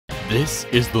This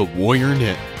is the Warrior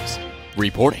News,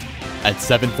 reporting at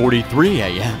 7:43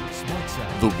 a.m.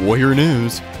 The Warrior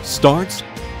News starts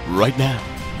right now.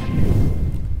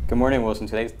 Good morning, Wilson.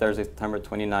 Today is Thursday, September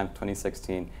 29,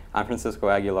 2016. I'm Francisco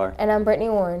Aguilar. And I'm Brittany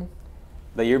Warren.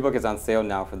 The yearbook is on sale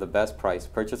now for the best price.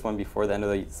 Purchase one before the end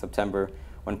of September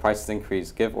when prices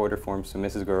increase. Give order forms to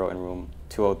Mrs. Girl in room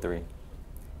 203.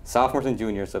 Sophomores and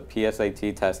juniors, a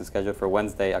PSAT test is scheduled for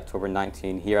Wednesday, October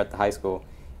 19 here at the high school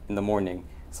in the morning.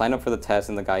 Sign up for the test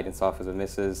in the guidance office with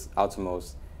Mrs.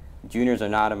 Altomos. Juniors are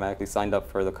not automatically signed up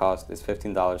for the cost. It's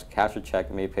 $15. Cash or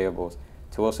check made payables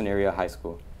to Wilson Area High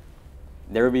School.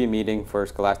 There will be a meeting for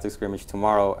Scholastic Scrimmage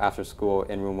tomorrow after school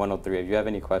in room 103. If you have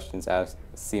any questions,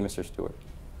 see Mr. Stewart.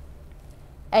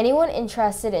 Anyone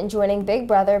interested in joining Big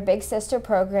Brother, Big Sister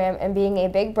program and being a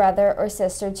big brother or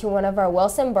sister to one of our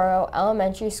Wilson Borough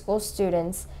Elementary School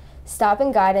students, stop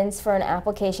in guidance for an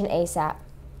application ASAP.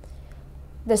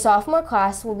 The sophomore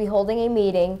class will be holding a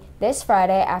meeting this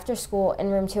Friday after school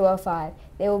in room 205.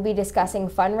 They will be discussing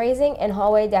fundraising and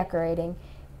hallway decorating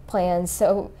plans,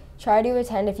 so try to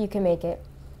attend if you can make it.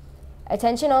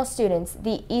 Attention all students,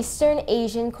 the Eastern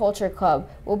Asian Culture Club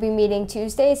will be meeting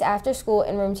Tuesdays after school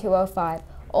in room 205.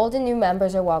 Old and new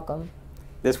members are welcome.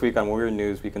 This week on Warrior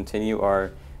News, we continue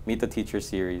our Meet the Teacher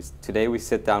series. Today we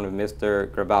sit down with Mr.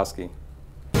 Grabowski.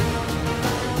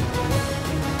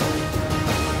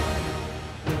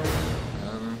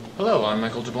 Hello, I'm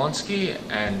Michael Jablonski,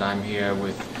 and I'm here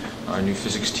with our new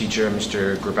physics teacher,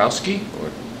 Mr. Grabowski,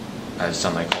 or as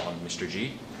some might call him, Mr.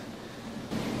 G.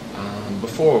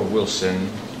 Before Wilson,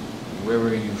 where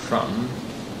were you from?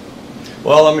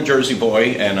 Well, I'm a Jersey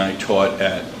boy, and I taught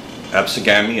at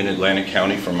Absegami in Atlantic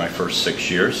County for my first 6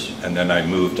 years, and then I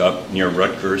moved up near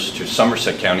Rutgers to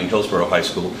Somerset County, Hillsborough High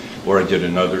School, where I did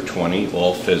another 20,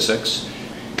 all physics.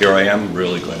 Here I am,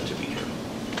 really glad to be here.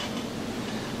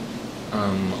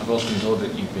 I've also been told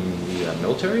that you've been in the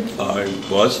military? I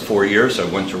was 4 years. I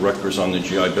went to Rutgers on the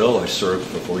GI Bill. I served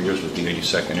for 4 years with the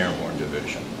 82nd Airborne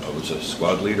Division. I was a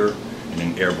squad leader in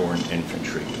an airborne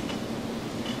infantry.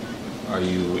 Are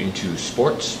you into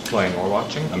sports, playing or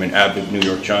watching? I'm an avid New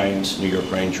York Giants, New York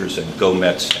Rangers, and Go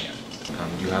Mets fan.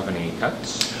 Do you have any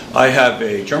pets? I have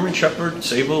a German Shepherd,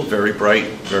 Sable, very bright,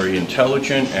 very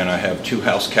intelligent, and I have 2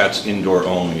 house cats indoor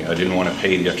only. I didn't want to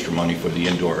pay the extra money for the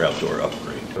indoor-outdoor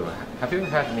upgrade. Have you ever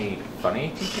had any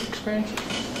funny teaching experiences?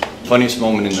 Funniest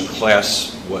moment in the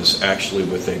class was actually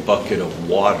with a bucket of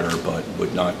water, but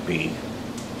would not be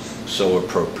so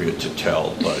appropriate to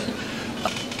tell. But I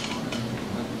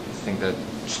think that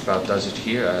just about does it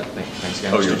here. Thanks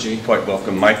again, Mr. G. You're quite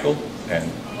welcome, Michael. And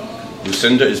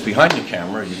Lucinda is behind the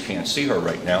camera. You can't see her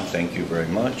right now. Thank you very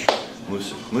much.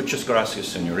 Muchas gracias,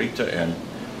 señorita, and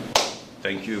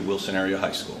thank you, Wilson Area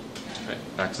High School. Okay,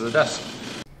 back to the desk.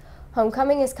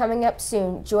 Homecoming is coming up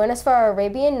soon. Join us for our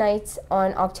Arabian Nights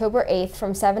on October 8th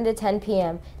from 7 to 10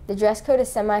 p.m. The dress code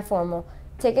is semi-formal.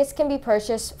 Tickets can be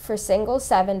purchased for singles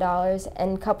 $7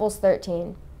 and couples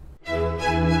 $13.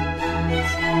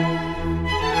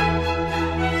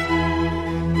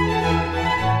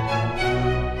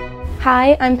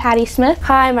 Hi, I'm Patty Smith.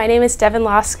 Hi, my name is Devin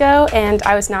Lasco, and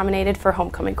I was nominated for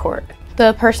Homecoming Court.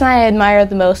 The person I admire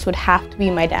the most would have to be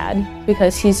my dad,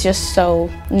 because he's just so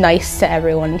nice to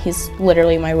everyone. He's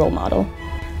literally my role model.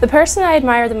 The person I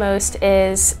admire the most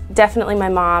is definitely my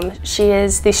mom. She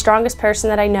is the strongest person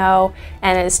that I know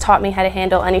and has taught me how to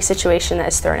handle any situation that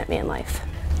is thrown at me in life.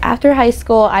 After high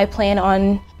school, I plan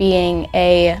on being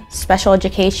a special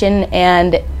education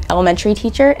and elementary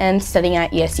teacher and studying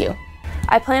at ESU.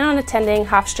 I plan on attending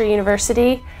Hofstra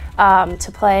University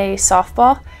to play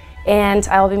softball, and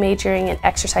I will be majoring in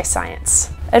exercise science.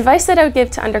 Advice that I would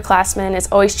give to underclassmen is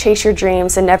always chase your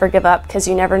dreams and never give up, because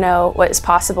you never know what is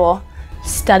possible.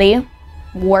 Study,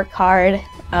 work hard,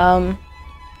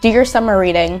 do your summer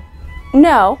reading.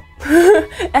 No,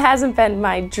 it hasn't been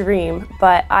my dream,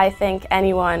 but I think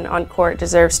anyone on court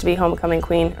deserves to be homecoming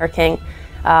queen or king.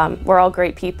 We're all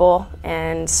great people,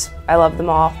 and I love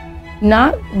them all.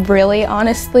 Not really,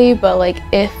 honestly, but like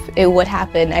if it would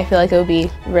happen, I feel like it would be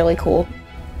really cool.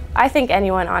 I think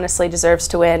anyone honestly deserves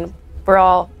to win. We're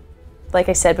all, like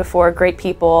I said before, great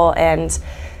people, and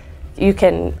you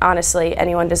can, honestly,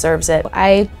 anyone deserves it.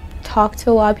 I talk to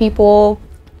a lot of people.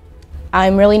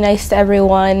 I'm really nice to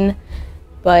everyone,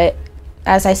 but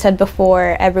as I said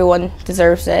before, everyone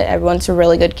deserves it. Everyone's a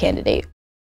really good candidate.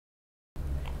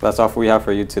 That's all we have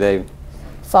for you today.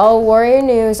 Follow Warrior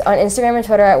News on Instagram and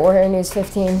Twitter at Warrior News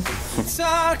 15.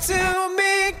 Talk to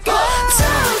me,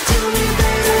 talk to me,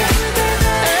 baby.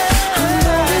 I'm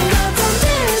going up on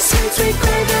this sweet, sweet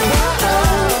baby.